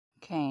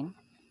Kane,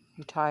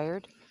 you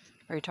tired?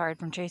 Are you tired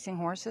from chasing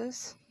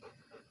horses?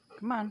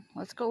 Come on,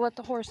 let's go let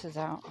the horses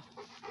out.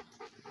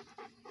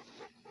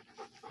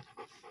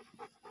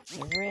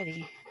 They're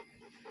ready.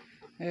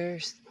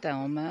 There's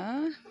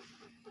Thelma.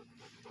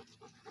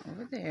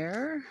 Over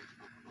there.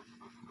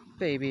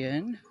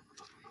 Babying.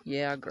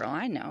 Yeah, girl,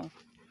 I know.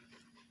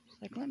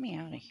 She's like, let me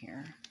out of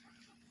here.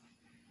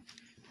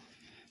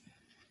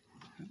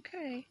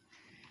 Okay.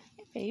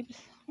 Hey, babes.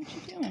 What you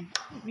doing?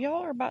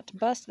 Y'all are about to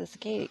bust this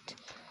gate.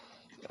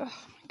 Oh,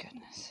 my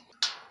goodness.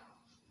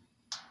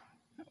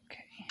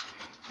 Okay.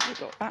 You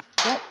go.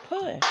 Don't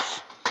push.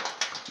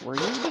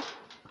 Rude.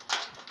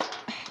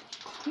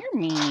 You're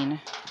mean.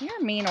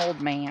 You're a mean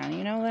old man.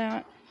 You know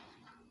that?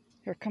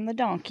 Here come the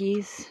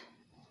donkeys.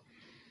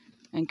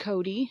 And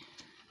Cody.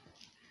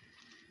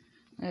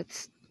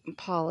 That's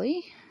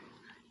Polly.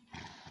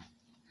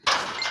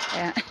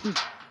 And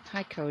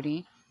hi,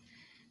 Cody.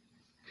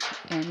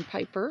 And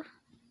Piper.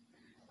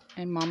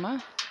 And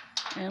Mama.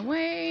 And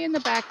way in the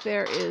back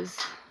there is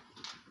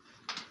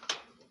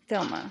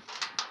Thelma.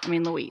 I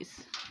mean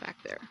Louise.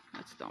 Back there.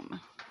 That's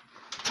Thelma.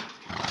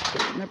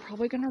 And they're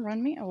probably going to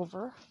run me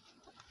over.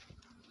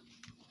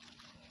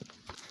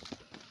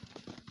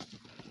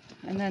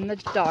 And then the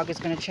dog is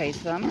going to chase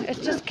them. It's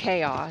just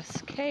chaos.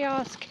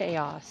 Chaos,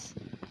 chaos.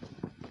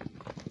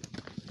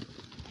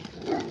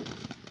 Boy,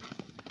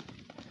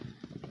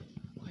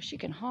 she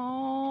can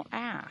haul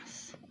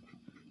ass.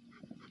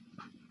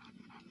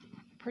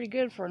 Pretty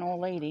good for an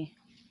old lady.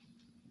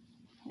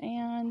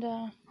 And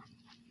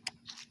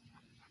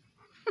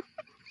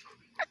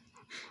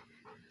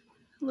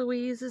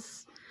Louise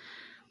is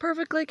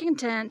perfectly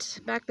content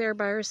back there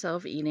by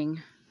herself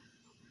eating.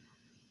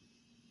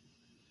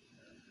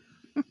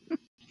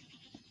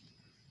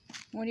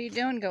 What are you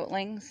doing,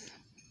 goatlings?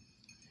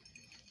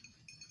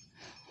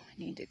 I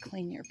need to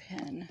clean your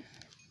pen.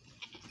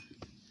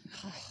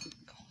 Oh,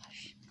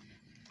 gosh.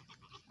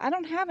 I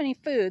don't have any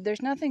food.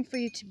 There's nothing for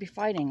you to be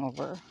fighting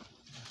over.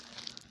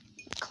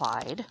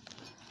 Clyde.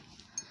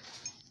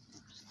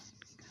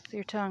 See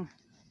your tongue.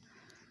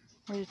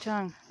 Where's your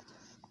tongue?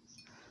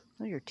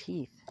 Look at your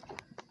teeth.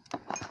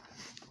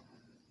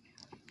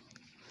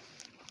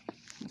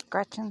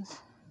 Gretchen's.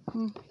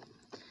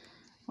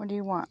 What do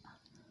you want?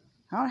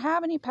 I don't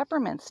have any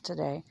peppermints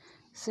today.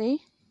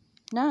 See?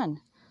 None.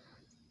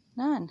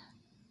 None.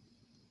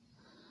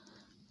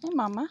 Hey,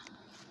 Mama.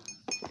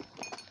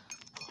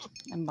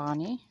 And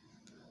Bonnie.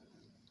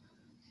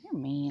 You're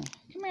mean.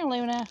 Come here,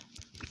 Luna.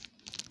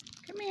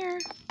 Come here.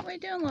 What are you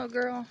doing, little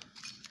girl?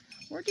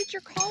 Where did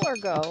your collar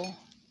go?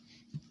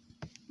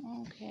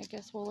 Okay, I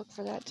guess we'll look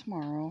for that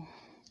tomorrow.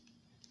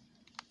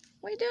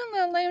 What are you doing,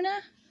 little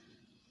Luna?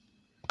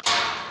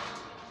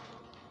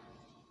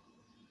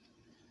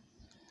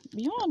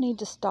 You all need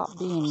to stop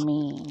being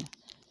mean.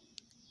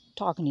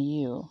 Talking to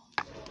you.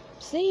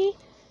 See?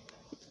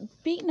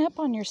 Beating up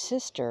on your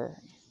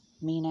sister.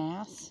 Mean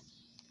ass.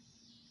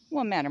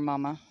 What matter,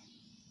 Mama?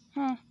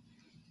 Huh?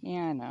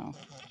 Yeah, I know.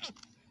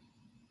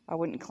 I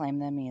wouldn't claim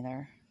them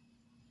either.